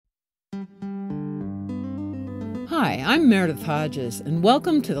Hi, I'm Meredith Hodges, and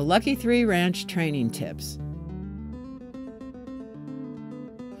welcome to the Lucky 3 Ranch Training Tips.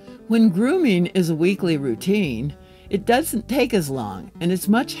 When grooming is a weekly routine, it doesn't take as long, and it's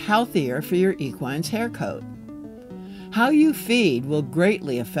much healthier for your equine's hair coat. How you feed will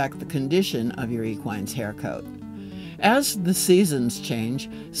greatly affect the condition of your equine's hair coat. As the seasons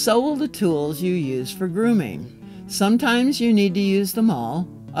change, so will the tools you use for grooming. Sometimes you need to use them all,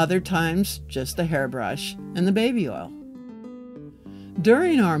 other times just the hairbrush and the baby oil.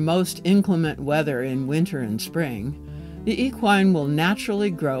 During our most inclement weather in winter and spring, the equine will naturally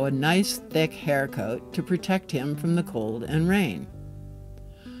grow a nice thick hair coat to protect him from the cold and rain.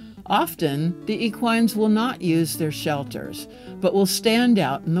 Often, the equines will not use their shelters, but will stand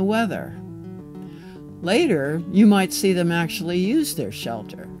out in the weather. Later, you might see them actually use their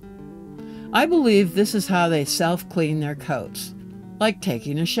shelter. I believe this is how they self-clean their coats, like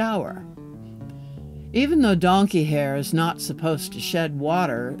taking a shower. Even though donkey hair is not supposed to shed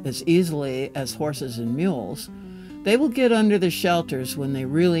water as easily as horses and mules, they will get under the shelters when they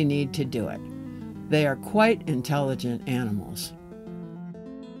really need to do it. They are quite intelligent animals.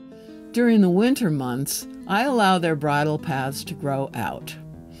 During the winter months, I allow their bridle paths to grow out.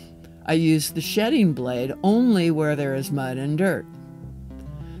 I use the shedding blade only where there is mud and dirt.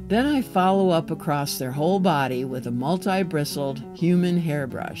 Then I follow up across their whole body with a multi-bristled human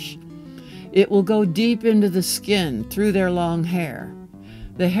hairbrush. It will go deep into the skin through their long hair.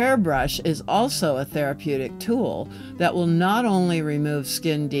 The hairbrush is also a therapeutic tool that will not only remove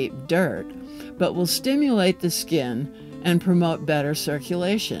skin-deep dirt, but will stimulate the skin and promote better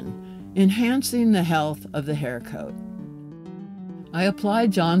circulation, enhancing the health of the hair coat. I apply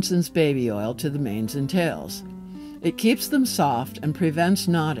Johnson's baby oil to the manes and tails. It keeps them soft and prevents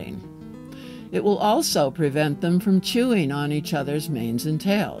knotting. It will also prevent them from chewing on each other's manes and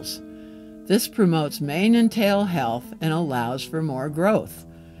tails. This promotes mane and tail health and allows for more growth.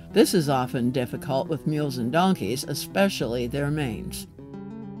 This is often difficult with mules and donkeys, especially their manes.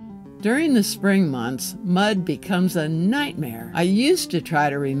 During the spring months, mud becomes a nightmare. I used to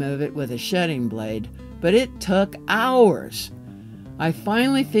try to remove it with a shedding blade, but it took hours. I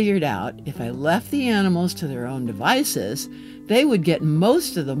finally figured out if I left the animals to their own devices, they would get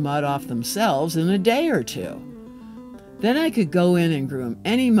most of the mud off themselves in a day or two. Then I could go in and groom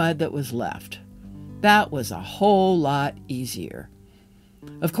any mud that was left. That was a whole lot easier.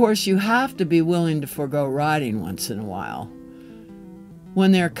 Of course, you have to be willing to forego riding once in a while.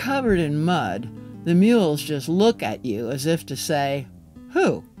 When they're covered in mud, the mules just look at you as if to say,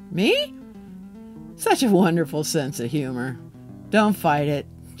 "Who, me?" Such a wonderful sense of humor. Don't fight it,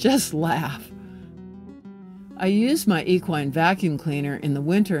 just laugh. I use my equine vacuum cleaner in the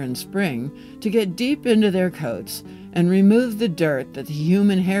winter and spring to get deep into their coats and remove the dirt that the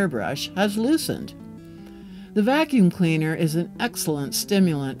human hairbrush has loosened. The vacuum cleaner is an excellent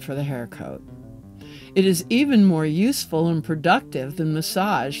stimulant for the hair coat. It is even more useful and productive than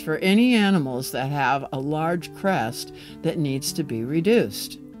massage for any animals that have a large crest that needs to be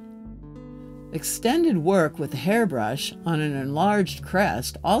reduced. Extended work with the hairbrush on an enlarged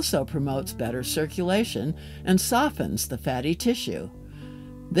crest also promotes better circulation and softens the fatty tissue.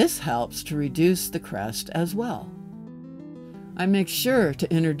 This helps to reduce the crest as well. I make sure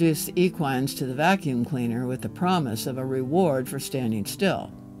to introduce the equines to the vacuum cleaner with the promise of a reward for standing still.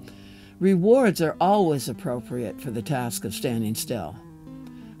 Rewards are always appropriate for the task of standing still.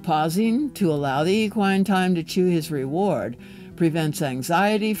 Pausing to allow the equine time to chew his reward prevents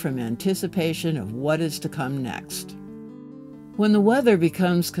anxiety from anticipation of what is to come next. When the weather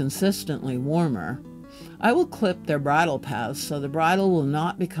becomes consistently warmer, I will clip their bridle paths so the bridle will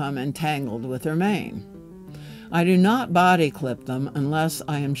not become entangled with their mane. I do not body clip them unless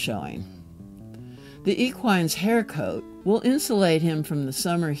I am showing. The equine's hair coat will insulate him from the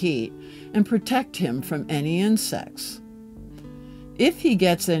summer heat and protect him from any insects. If he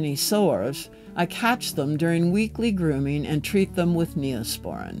gets any sores, I catch them during weekly grooming and treat them with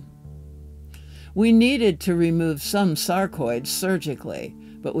Neosporin. We needed to remove some sarcoids surgically,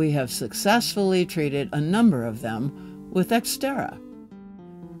 but we have successfully treated a number of them with Xterra.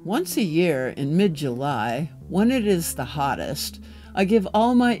 Once a year in mid-July, when it is the hottest, I give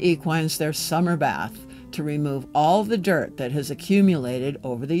all my equines their summer bath to remove all the dirt that has accumulated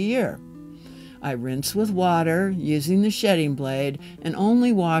over the year. I rinse with water using the shedding blade and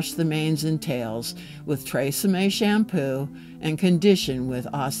only wash the manes and tails with Tresemme shampoo and condition with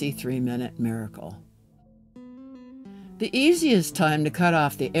Aussie 3-Minute Miracle. The easiest time to cut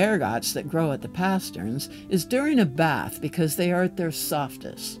off the ergots that grow at the pasterns is during a bath because they are at their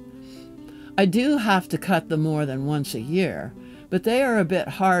softest. I do have to cut them more than once a year, but they are a bit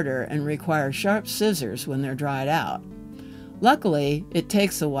harder and require sharp scissors when they're dried out. Luckily, it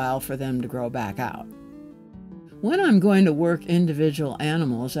takes a while for them to grow back out. When I'm going to work individual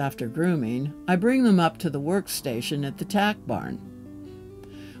animals after grooming, I bring them up to the workstation at the tack barn.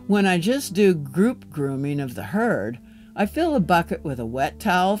 When I just do group grooming of the herd, I fill a bucket with a wet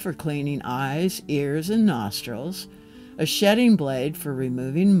towel for cleaning eyes, ears, and nostrils, a shedding blade for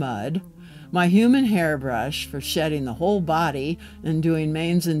removing mud, my human hairbrush for shedding the whole body and doing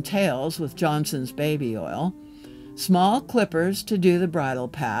manes and tails with Johnson's baby oil, small clippers to do the bridle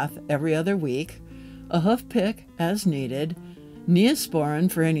path every other week, a hoof pick as needed, Neosporin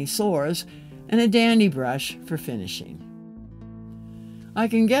for any sores, and a dandy brush for finishing. I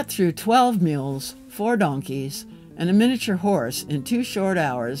can get through 12 mules, 4 donkeys, and a miniature horse in 2 short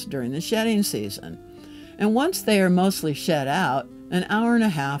hours during the shedding season, and once they are mostly shed out, an hour and a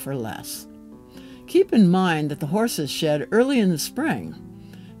half or less. Keep in mind that the horses shed early in the spring.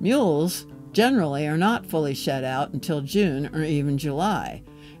 Mules generally are not fully shed out until June or even July,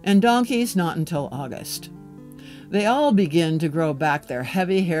 and donkeys not until August. They all begin to grow back their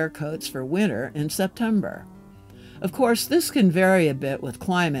heavy hair coats for winter in September. Of course, this can vary a bit with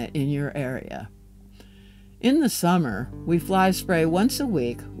climate in your area. In the summer, we fly spray once a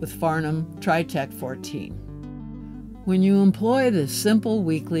week with Farnham Tritech 14. When you employ this simple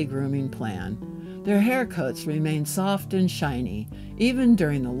weekly grooming plan, their hair coats remain soft and shiny, even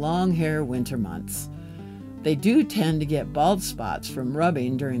during the long hair winter months. They do tend to get bald spots from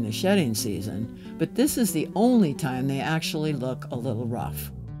rubbing during the shedding season, but this is the only time they actually look a little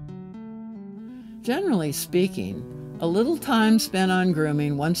rough. Generally speaking, a little time spent on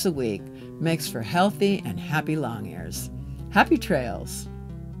grooming once a week makes for healthy and happy long ears. Happy trails!